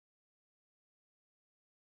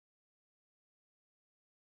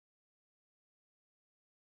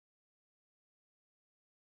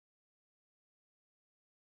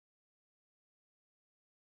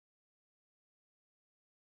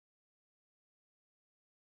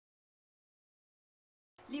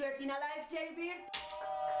Libertina live servir.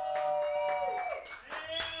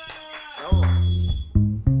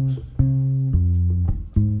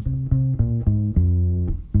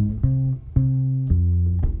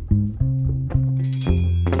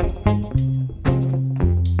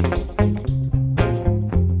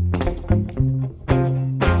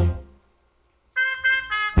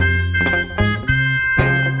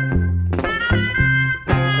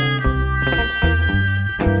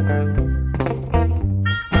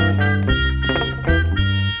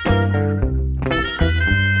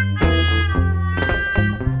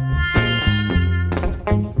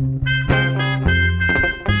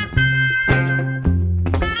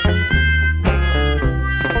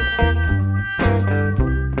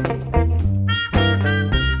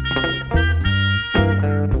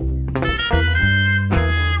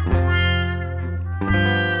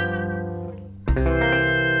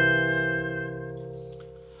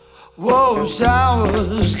 I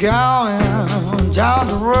was going down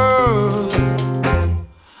the road.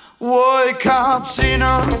 Wake up,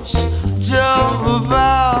 sinners, till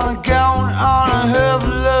I'm going on a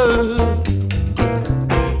heavy load.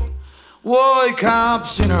 Wake up,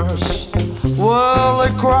 sinners, well, I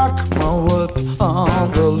crack my whip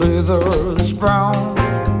on the leather's brown.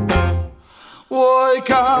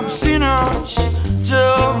 Wake up, sinners, till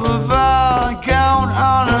I'm going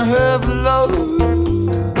on a heavy load.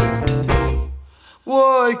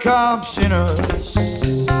 Wake up, sinners.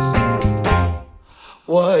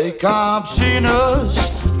 Wake up, sinners.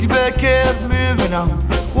 You better keep moving on.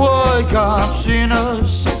 Wake up,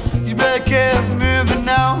 sinners. You better keep moving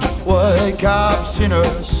on. Wake up,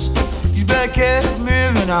 sinners. You better keep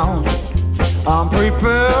moving on. I'm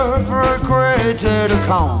prepared for a great day to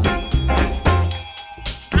come.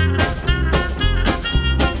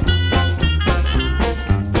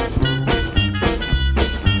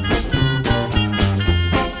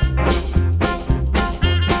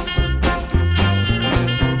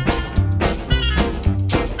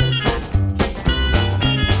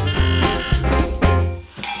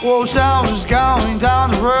 I was going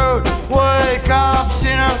down the road. Wake up,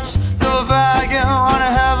 sinners. The wagon wanna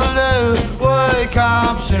have a load. Wake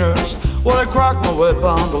up, sinners. Well, I cracked my whip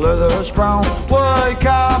on the leather's brown. Wake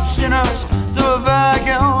up, sinners. The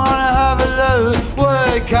wagon wanna have a load.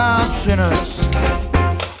 Wake up, sinners.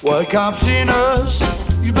 Wake up, sinners.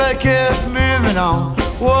 You better keep moving on.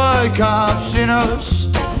 Wake up, sinners.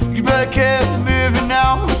 You better keep moving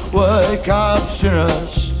now. Wake up,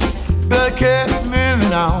 sinners. Better keep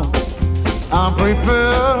moving on. I'm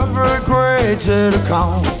prepared for a great day to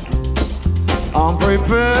come. I'm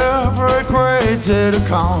prepared for a great day to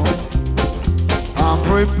come. I'm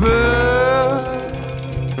prepared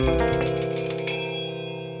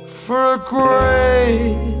for a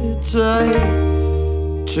great day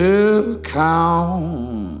to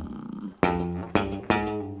come.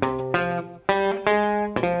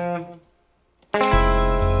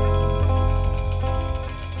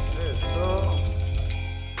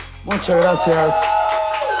 Muchas gracias.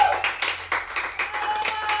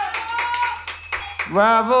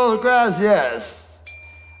 Bravo, gracias.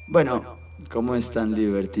 Bueno, ¿cómo están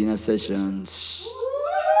Libertina Sessions?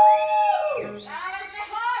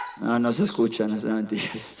 No, no se escucha, no son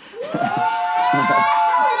mentiras.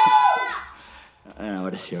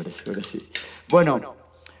 Ahora sí, ahora sí, ahora sí. Bueno,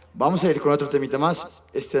 vamos a ir con otro temita más.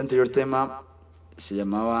 Este anterior tema se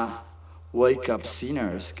llamaba Wake Up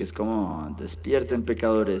Sinners, que es como despierten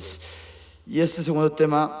pecadores. Y este segundo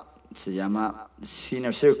tema se llama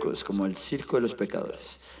Sinner Circus, como el circo de los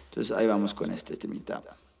pecadores. Entonces ahí vamos con este temita.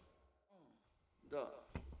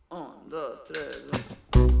 1, 2, 3, 2.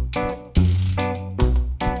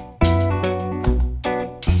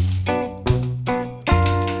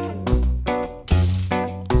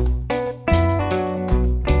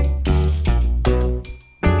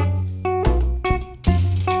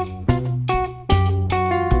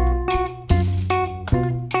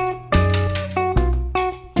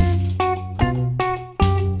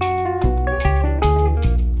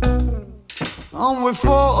 We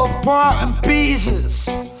fall apart in pieces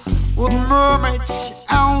with mermaids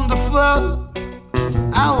on the flood.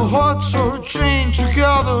 Our hearts are chained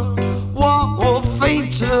together, one will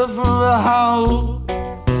faint for a howl.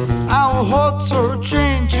 Our hearts are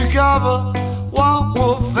chained together, one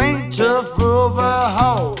will faint for a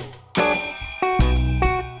howl.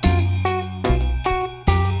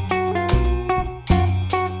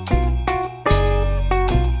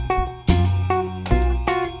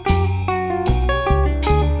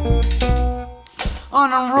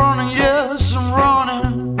 And I'm running, yes, I'm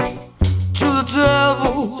running to the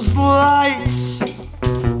devil's lights.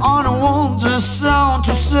 And I want the sound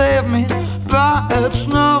to save me, but it's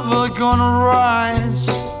never gonna rise.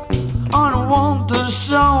 I don't want the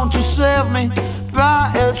sun to save me,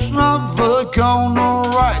 but it's never gonna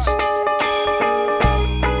rise.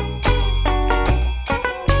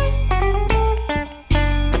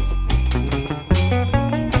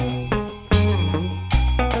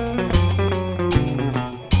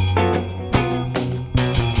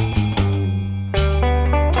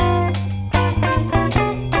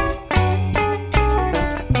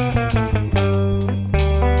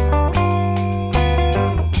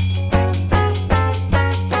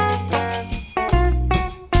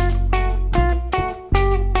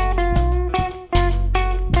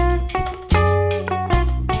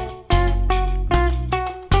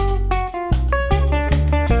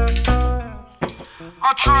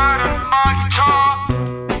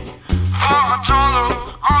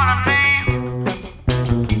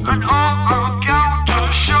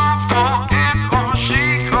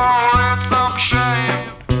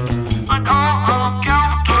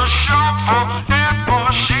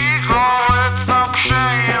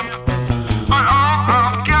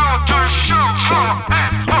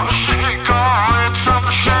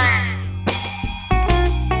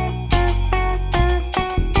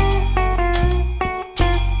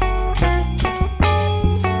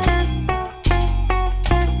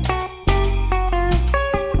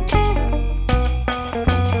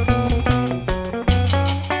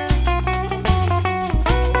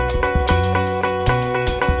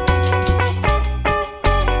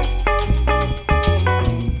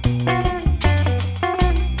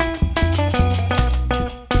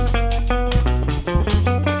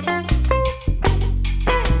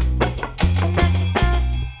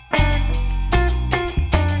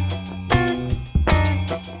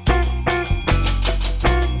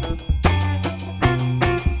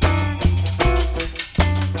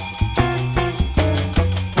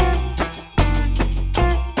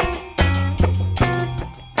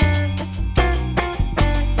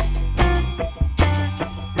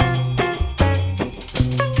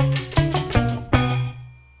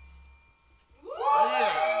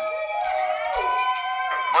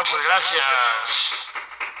 Muchas gracias.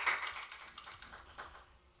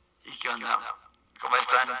 ¿Y qué onda? ¿Cómo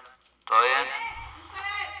están? ¿Todo bien?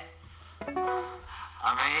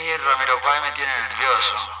 A mí Ramiro Pay me tiene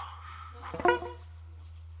nervioso.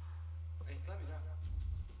 Ahí está, mirá.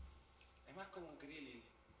 Es más como un Krillin.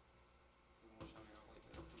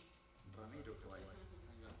 Ramiro Pay.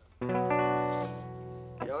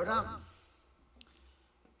 ¿Y ahora?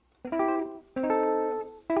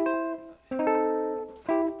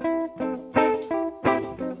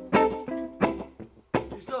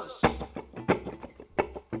 ¿Listos?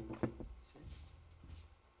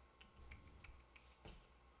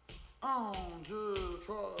 Un, dos,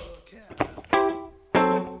 tres,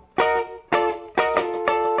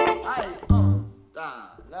 ay,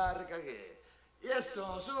 la recagué. Y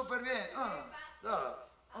eso, súper bien.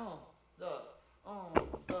 Un, dos,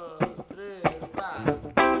 tres, va.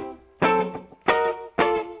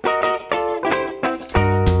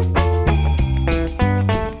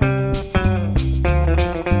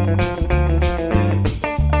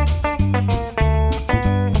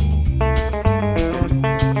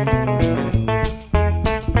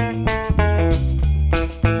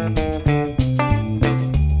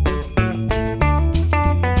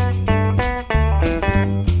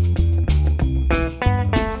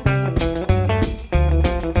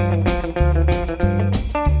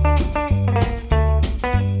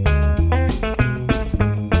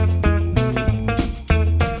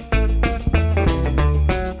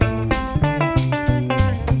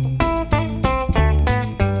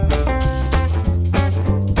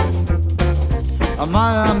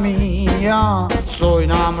 Amada mía, soy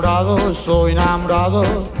enamorado,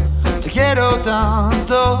 te quiero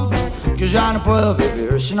tanto que ya no puedo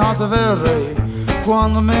vivir si no te veo reír.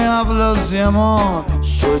 Cuando me hablas de amor,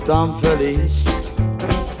 soy tan feliz,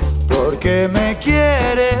 porque me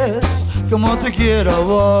quieres como te quiero a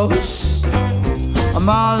vos.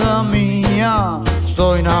 Amada mía,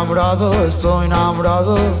 estoy enamorado,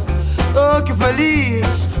 oh qué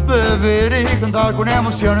feliz beber y cantar con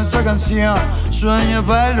emoción esta canción. Sueño,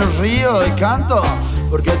 bailo, río y canto,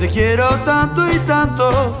 porque te quiero tanto y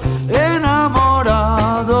tanto,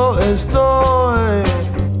 enamorado estoy.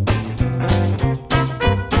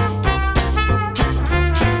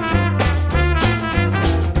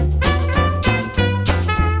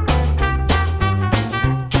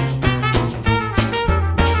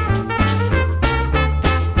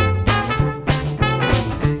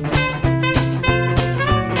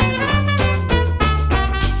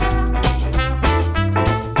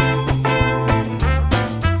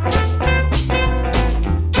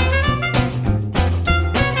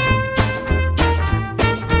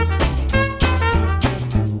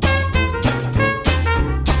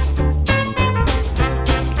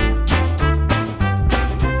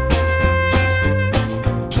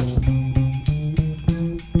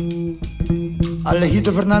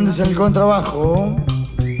 Alejito Fernández en el contrabajo.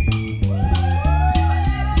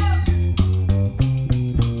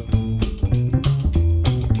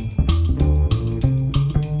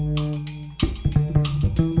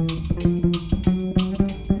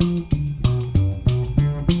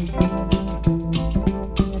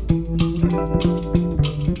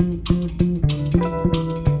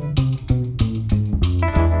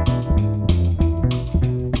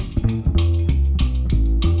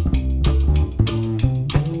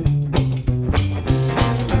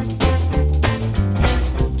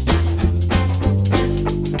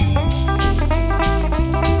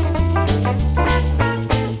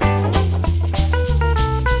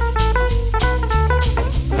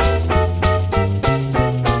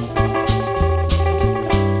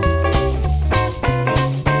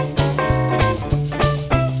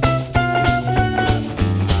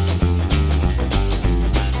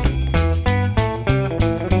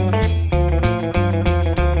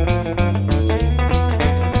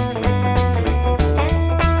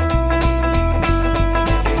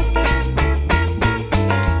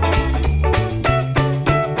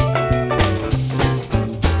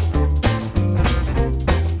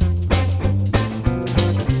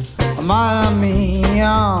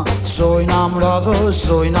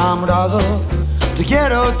 Soy enamorado, te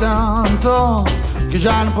quiero tanto que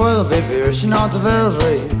ya no puedo vivir si no te veo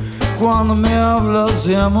reír. Cuando me hablas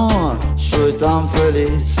de amor, soy tan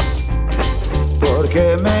feliz,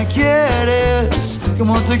 porque me quieres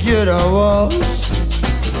como te quiero a vos.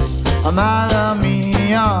 Amada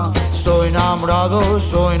mía, soy enamorado,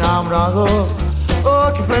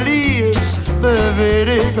 oh qué feliz,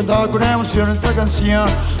 beberé y cantar con emoción esta canción.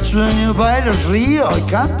 Sueño, bailo, río y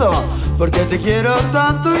canto, porque te quiero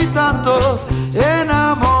tanto y tanto,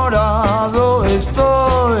 enamorado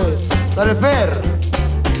estoy. Dale, Fer.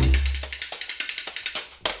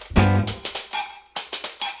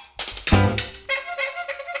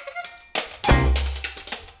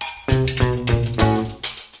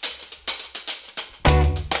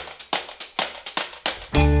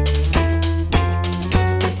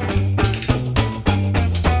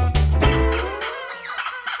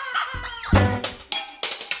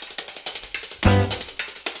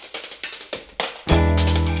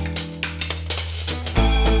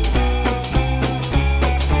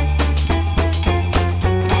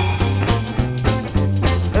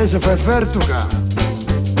 Ese fue Fertuga.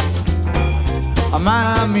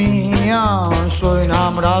 Amada mía, soy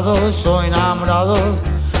enamorado,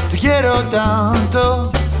 te quiero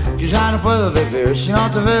tanto que ya no puedo vivir si no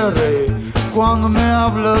te veo reír. Cuando me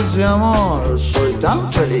hablas de amor, soy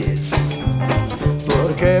tan feliz,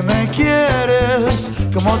 porque me quieres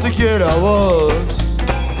como te quiero a vos.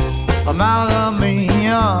 Amada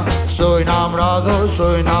mía, soy enamorado,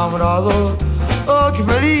 oh qué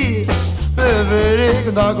feliz, beberé y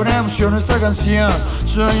cantar con emoción esta canción.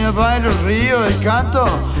 Sueño, bailo, río y canto,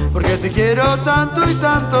 porque te quiero tanto y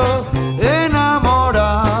tanto,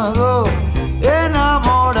 enamorado,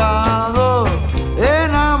 enamorado,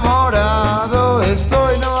 enamorado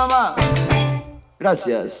estoy, no mamá.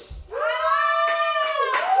 Gracias.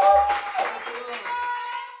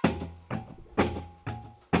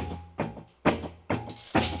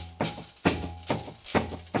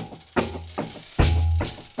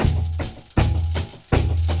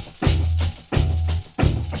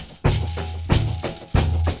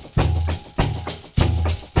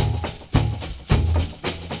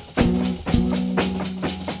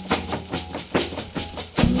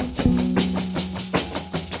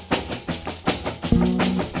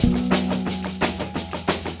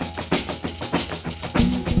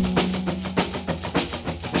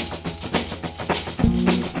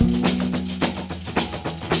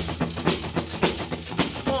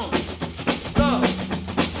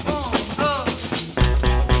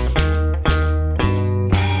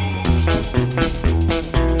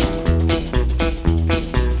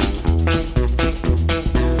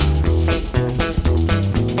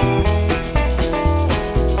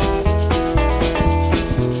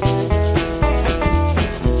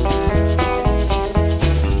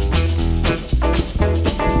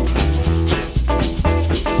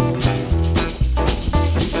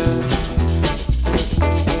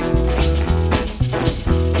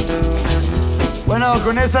 Bueno,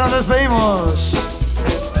 con esta nos despedimos.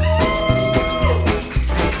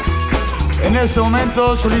 En este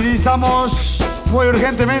momento solidizamos muy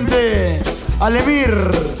urgentemente al Emir.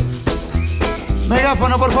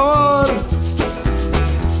 Megáfono, por favor.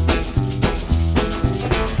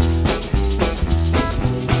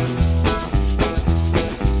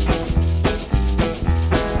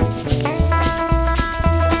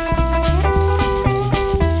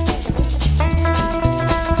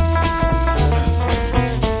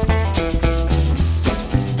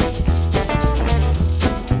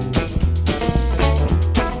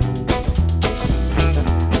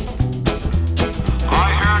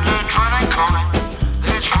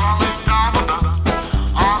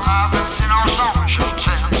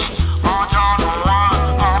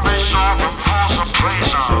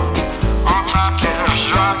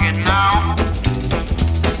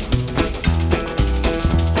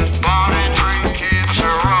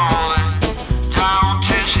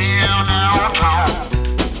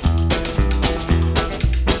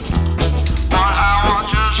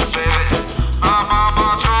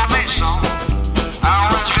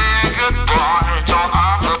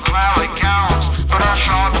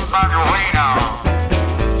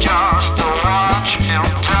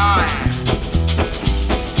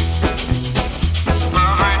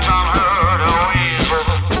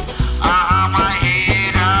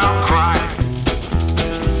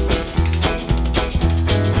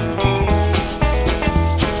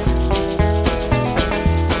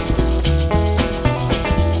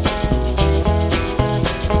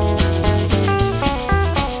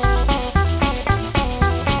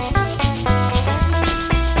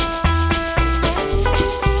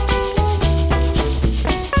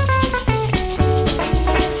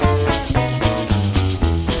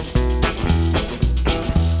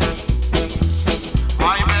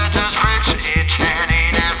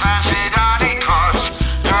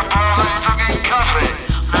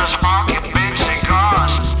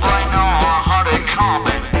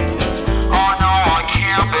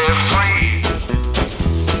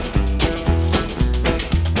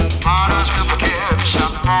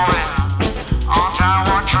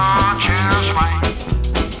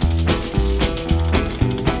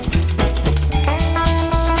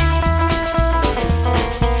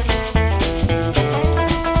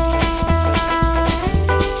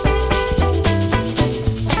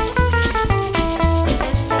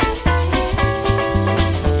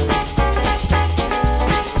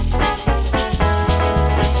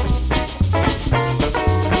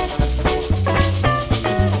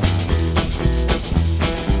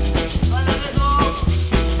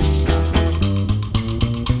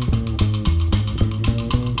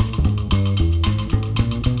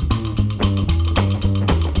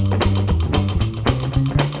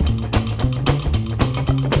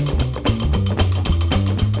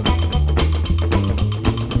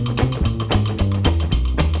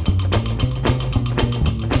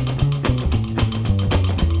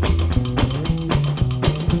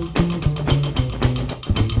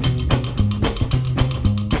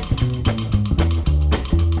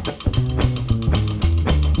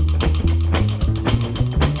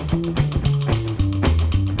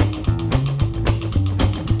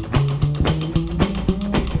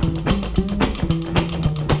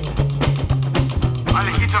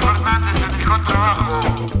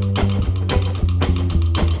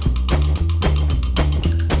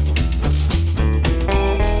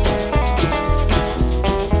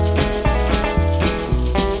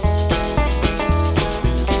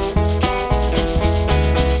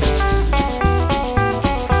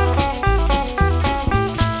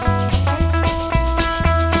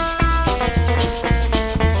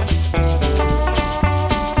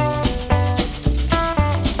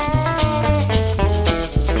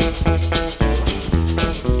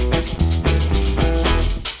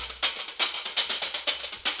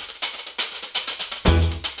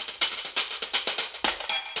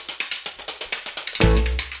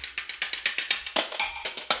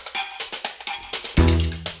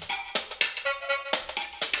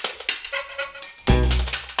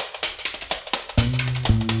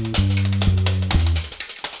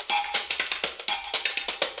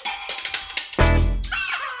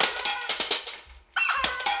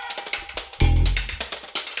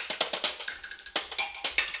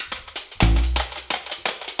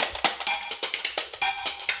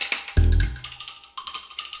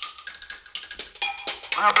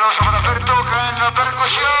 Un aplauso para Fer Toca en la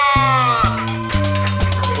percusión.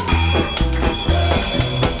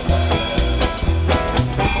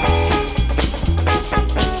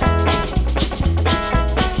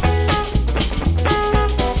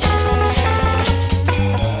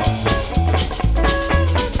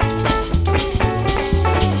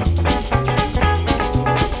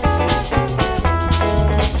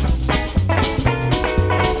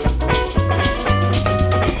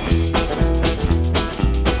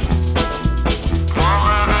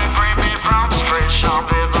 Free me from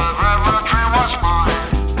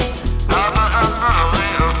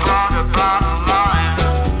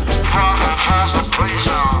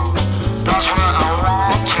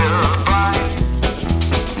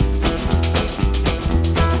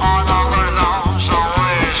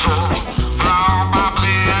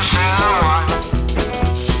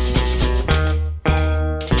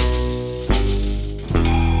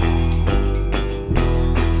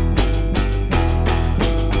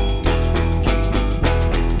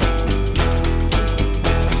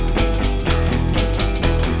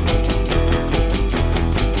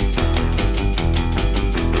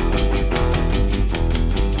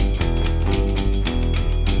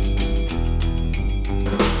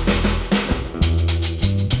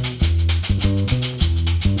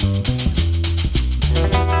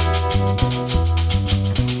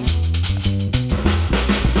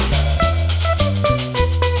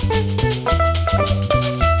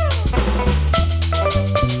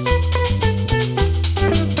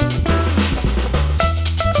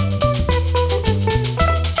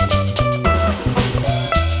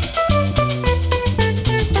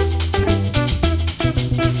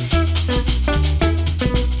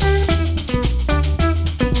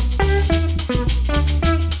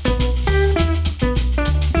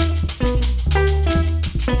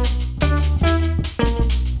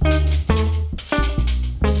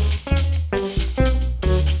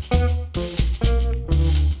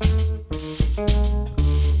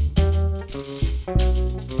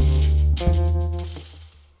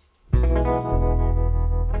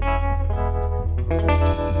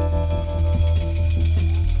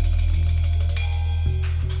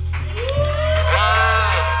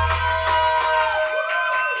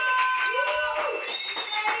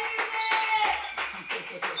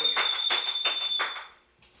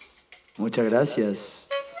Muchas gracias.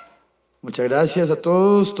 Muchas gracias a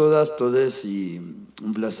todos, todas, todes y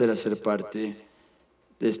un placer hacer parte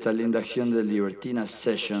de esta linda acción de Libertina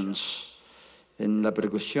Sessions. En la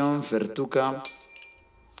percusión, Fertuca.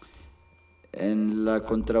 En la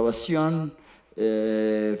contrabación,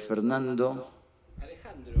 Fernando.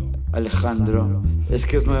 Alejandro. Es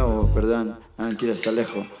que es nuevo, perdón. No, mentira, es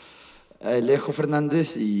Alejo. Alejo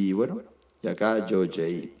Fernández y bueno, y acá yo,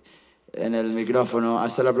 Jay. En el micrófono.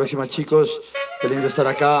 Hasta la próxima, chicos. Qué lindo estar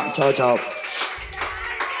acá. Chao, chao.